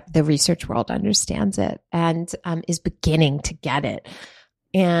way that the research world understands it and is beginning to get it.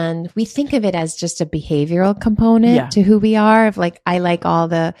 And we think of it as just a behavioral component to who we are of like, I like all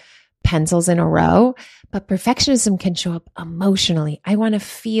the pencils in a row, but perfectionism can show up emotionally. I want to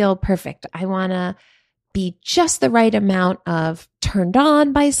feel perfect. I want to be just the right amount of turned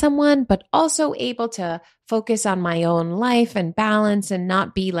on by someone, but also able to focus on my own life and balance and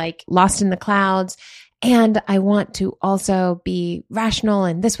not be like lost in the clouds. And I want to also be rational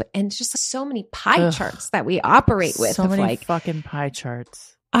and this way. And it's just so many pie charts that we operate with. So many like, fucking pie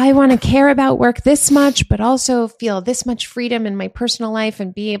charts. I want to care about work this much, but also feel this much freedom in my personal life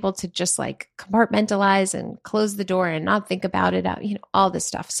and be able to just like compartmentalize and close the door and not think about it, all this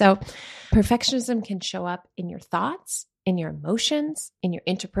stuff. So perfectionism can show up in your thoughts, in your emotions, in your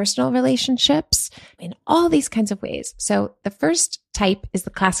interpersonal relationships, in all these kinds of ways. So the first type is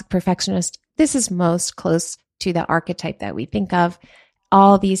the classic perfectionist. This is most close to the archetype that we think of.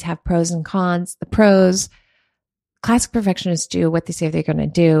 All these have pros and cons. The pros, classic perfectionists do what they say they're going to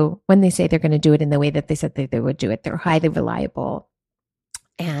do when they say they're going to do it in the way that they said they would do it. They're highly reliable.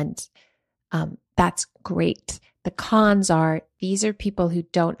 And that's great. The cons are, these are people who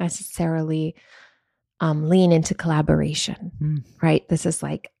don't necessarily lean into collaboration, right? This is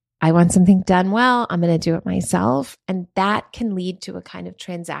like, I want something done well, I'm going to do it myself. And that can lead to a kind of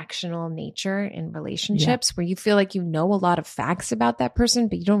transactional nature in relationships where you feel like you know a lot of facts about that person,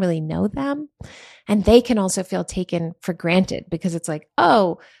 but you don't really know them. And they can also feel taken for granted because it's like,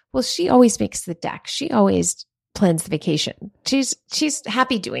 oh, well, she always makes the deck. She always plans the vacation. She's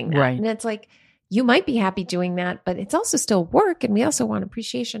happy doing that. Right. And it's like, you might be happy doing that, but it's also still work. And we also want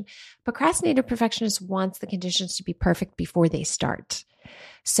appreciation. Procrastinator perfectionist wants the conditions to be perfect before they start.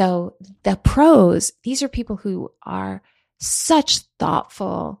 So the pros, these are people who are such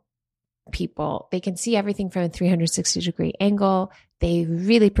thoughtful people. They can see everything from a 360-degree angle. They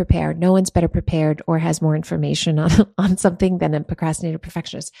really prepare. No one's better prepared or has more information on something than a procrastinator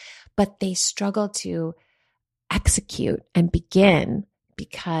perfectionist. But they struggle to execute and begin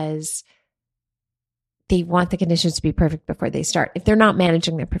because they want the conditions to be perfect before they start, if they're not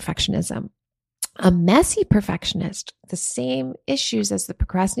managing their perfectionism. A messy perfectionist, the same issues as the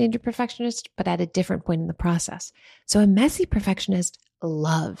procrastinator perfectionist, but at a different point in the process. So a messy perfectionist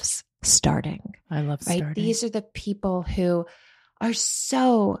loves starting. I love starting. Right? These are the people who are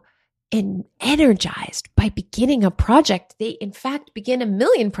so energized by beginning a project. They, in fact, begin a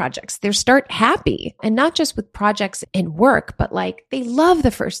million projects. They start happy, and not just with projects in work, but like they love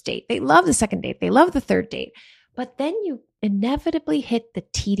the first date. They love the second date. They love the third date. But then you inevitably hit the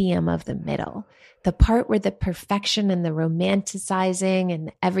tedium of the middle, the part where the perfection and the romanticizing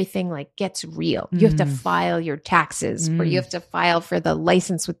and everything like gets real. You have to file your taxes or you have to file for the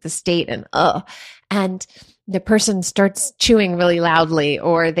license with the state and the person starts chewing really loudly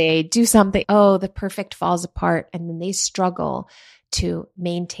or they do something. Oh, the perfect falls apart, and then they struggle to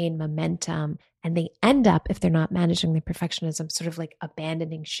maintain momentum. And they end up, if they're not managing their perfectionism, sort of like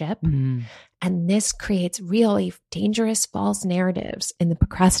abandoning ship. And this creates really dangerous false narratives in the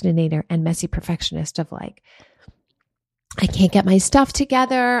procrastinator and messy perfectionist of like, I can't get my stuff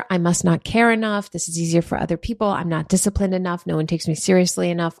together. I must not care enough. This is easier for other people. I'm not disciplined enough. No one takes me seriously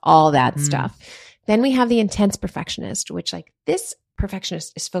enough. All that stuff. Then we have the intense perfectionist, which like this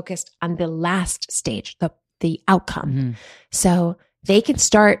perfectionist is focused on the last stage, the outcome. So they can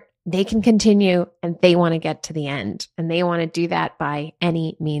start, they can continue, and they want to get to the end. And they want to do that by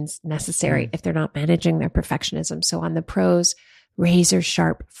any means necessary if they're not managing their perfectionism. So on the pros, razor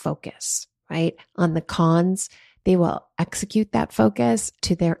sharp focus, right? On the cons, they will execute that focus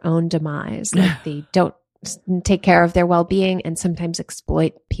to their own demise. Like they don't take care of their well-being and sometimes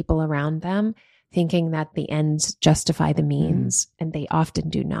exploit people around them, thinking that the ends justify the means, and they often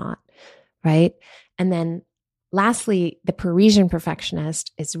do not, right? And then lastly, the Parisian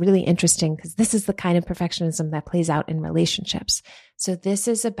perfectionist is really interesting because this is the kind of perfectionism that plays out in relationships. So this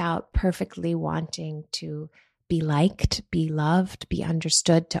is about perfectly wanting to be liked, be loved, be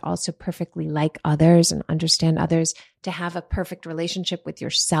understood, to also perfectly like others and understand others, to have a perfect relationship with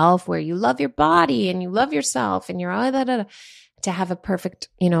yourself where you love your body and you love yourself and you're to have a perfect,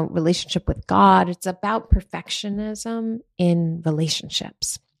 relationship with God. It's about perfectionism in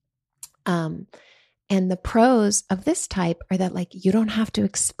relationships. And the pros of this type are that like, you don't have to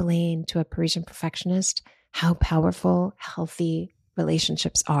explain to a Parisian perfectionist how powerful, healthy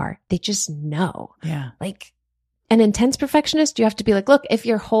relationships are. They just know. Yeah. Like an intense perfectionist, you have to be like, look, if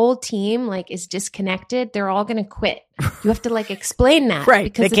your whole team like is disconnected, they're all going to quit. You have to like explain that. Right.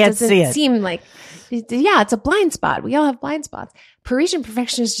 Because they can't see it. Seem like, it's a blind spot. We all have blind spots. Parisian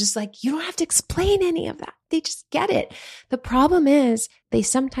perfectionists just like, you don't have to explain any of that. They just get it. The problem is they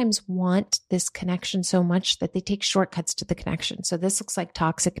sometimes want this connection so much that they take shortcuts to the connection. So this looks like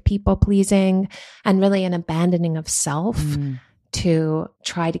toxic people pleasing and really an abandoning of self to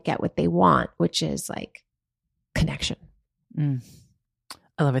try to get what they want, which is like connection.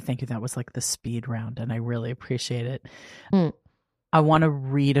 I love it. Thank you. That was like the speed round, and I really appreciate it. I want to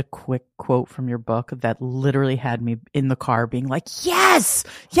read a quick quote from your book that literally had me in the car being like, yes,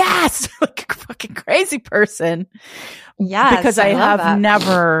 like a fucking crazy person. Yes. Because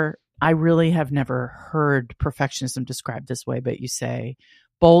I really have never heard perfectionism described this way, but you say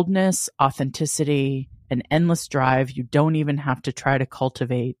boldness, authenticity, an endless drive you don't even have to try to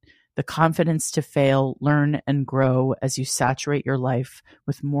cultivate, the confidence to fail, learn, and grow as you saturate your life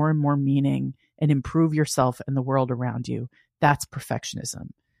with more and more meaning and improve yourself and the world around you. That's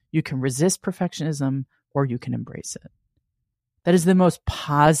perfectionism. You can resist perfectionism or you can embrace it. That is the most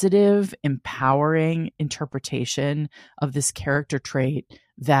positive, empowering interpretation of this character trait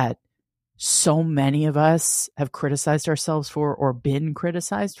that so many of us have criticized ourselves for or been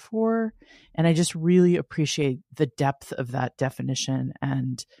criticized for. And I just really appreciate the depth of that definition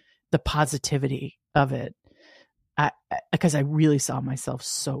and the positivity of it, because I really saw myself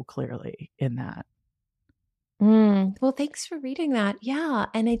so clearly in that. Well, thanks for reading that. Yeah.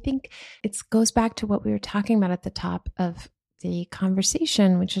 And I think it goes back to what we were talking about at the top of the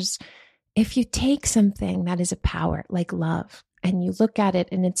conversation, which is if you take something that is a power like love and you look at it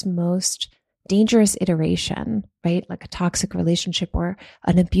in its most dangerous iteration, right? Like a toxic relationship or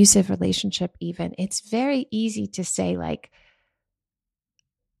an abusive relationship even, it's very easy to say like,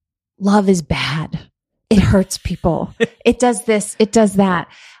 love is bad. It hurts people. It does this. It does that.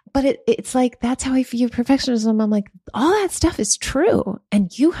 But it's like, that's how I view perfectionism. I'm like, all that stuff is true.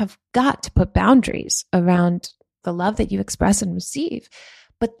 And you have got to put boundaries around the love that you express and receive.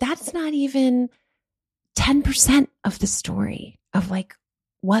 But that's not even 10% of the story of like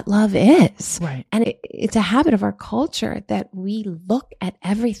what love is. Right. And it's a habit of our culture that we look at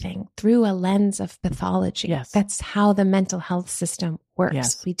everything through a lens of pathology. Yes. That's how the mental health system works.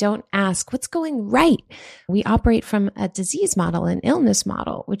 Yes. We don't ask what's going right. We operate from a disease model, an illness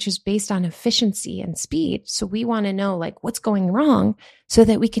model, which is based on efficiency and speed. So we want to know like what's going wrong so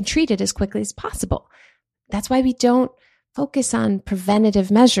that we can treat it as quickly as possible. That's why we don't focus on preventative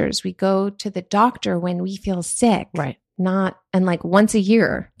measures. We go to the doctor when we feel sick. Right. And like once a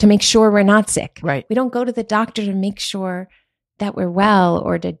year to make sure we're not sick. Right. We don't go to the doctor to make sure that we're well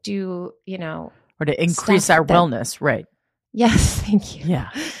or to do, or to increase our wellness. Right. Yes. Thank you.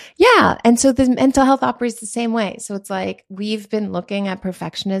 Yeah. Yeah. And so the mental health operates the same way. So it's like we've been looking at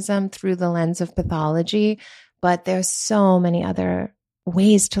perfectionism through the lens of pathology, but there's so many other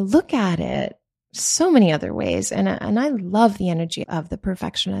ways to look at it. So many other ways. And I love the energy of the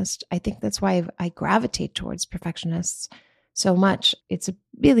perfectionist. I think that's why I gravitate towards perfectionists so much. It's a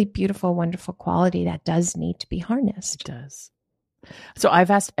really beautiful, wonderful quality that does need to be harnessed. It does. So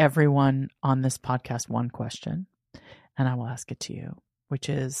I've asked everyone on this podcast one question, and I will ask it to you, which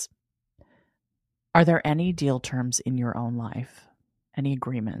is, are there any deal terms in your own life, any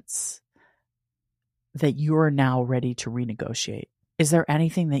agreements that you're now ready to renegotiate? Is there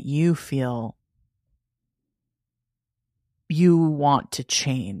anything that you feel you want to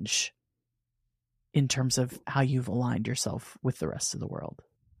change in terms of how you've aligned yourself with the rest of the world?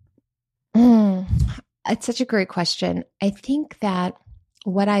 It's such a great question. I think that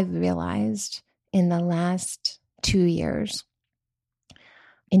what I've realized in the last 2 years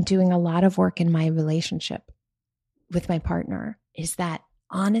in doing a lot of work in my relationship with my partner is that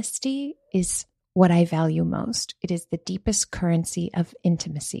honesty is what I value most. It is the deepest currency of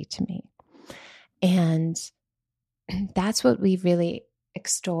intimacy to me. And that's what we really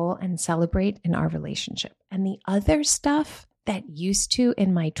extol and celebrate in our relationship. And the other stuff that used to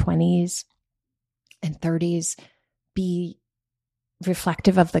in my 20s and 30s be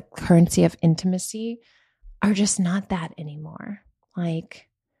reflective of the currency of intimacy are just not that anymore. Like,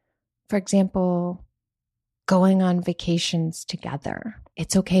 for example, going on vacations together.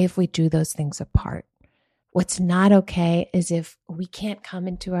 It's okay if we do those things apart. What's not okay is if we can't come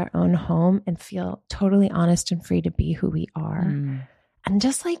into our own home and feel totally honest and free to be who we are. And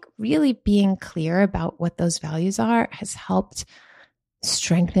just like really being clear about what those values are has helped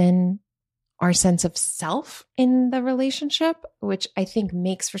strengthen our sense of self in the relationship, which I think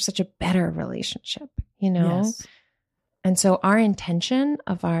makes for such a better relationship, Yes. And so our intention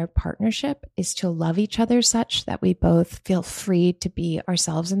of our partnership is to love each other such that we both feel free to be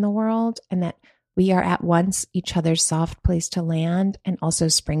ourselves in the world and that we are at once each other's soft place to land and also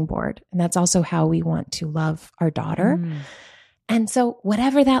springboard. And that's also how we want to love our daughter. And so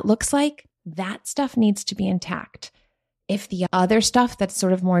whatever that looks like, that stuff needs to be intact. If the other stuff that's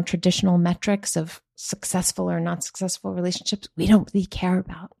sort of more traditional metrics of successful or not successful relationships, we don't really care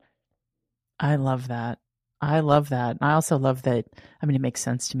about. I love that. I love that. And I also love that, it makes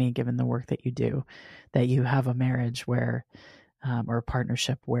sense to me given the work that you do, that you have a marriage where, or a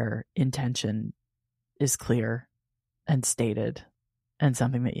partnership where intention is clear and stated and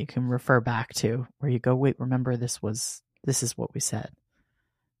something that you can refer back to where you go, wait, remember this is what we said.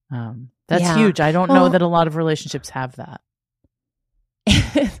 That's huge. I don't know that a lot of relationships have that.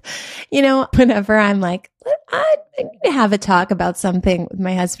 Whenever I'm like, I need to have a talk about something with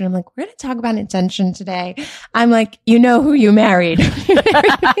my husband, I'm like, we're going to talk about intention today. I'm like, you know who you married.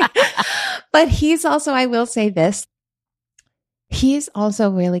 But he's also, I will say this, he's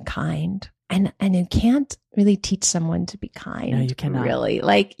also really kind. And you can't really teach someone to be kind. No, you cannot. Really.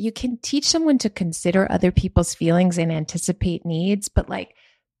 Like you can teach someone to consider other people's feelings and anticipate needs, but like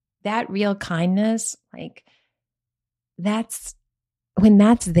that real kindness, like that's when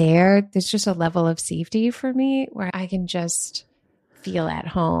that's there, there's just a level of safety for me where I can just feel at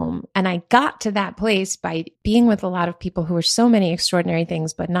home. And I got to that place by being with a lot of people who were so many extraordinary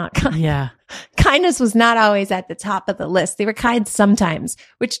things, but not kind. Yeah. Kindness was not always at the top of the list. They were kind sometimes,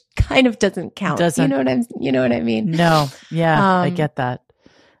 which kind of doesn't count. You know what I mean? No. Yeah. I get that.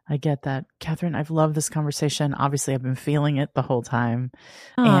 Katherine, I've loved this conversation. Obviously, I've been feeling it the whole time.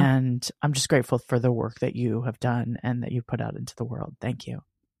 And I'm just grateful for the work that you have done and that you put out into the world. Thank you.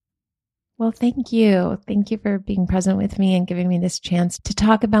 Well, thank you. Thank you for being present with me and giving me this chance to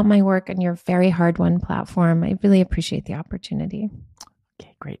talk about my work on your very hard-won platform. I really appreciate the opportunity.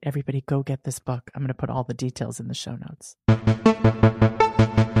 Okay, great. Everybody go get this book. I'm going to put all the details in the show notes.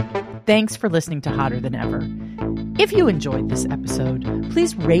 Thanks for listening to Hotter Than Ever. If you enjoyed this episode,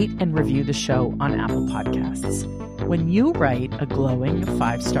 please rate and review the show on Apple Podcasts. When you write a glowing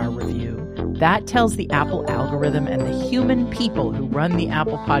 5-star review, That tells the Apple algorithm and the human people who run the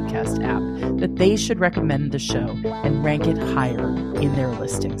Apple Podcast app that they should recommend the show and rank it higher in their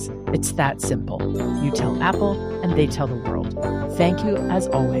listings. It's that simple. You tell Apple and they tell the world. Thank you, as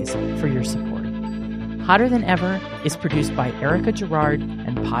always, for your support. Hotter Than Ever is produced by Erica Gerard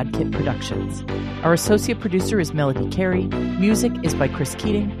and Podkit Productions. Our associate producer is Melody Carey. Music is by Chris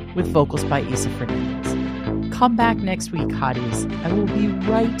Keating, with vocals by Isa Fernandez. Come back next week, hotties. I will be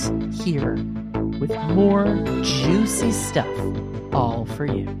right here with more juicy stuff, all for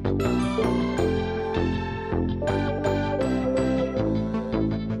you.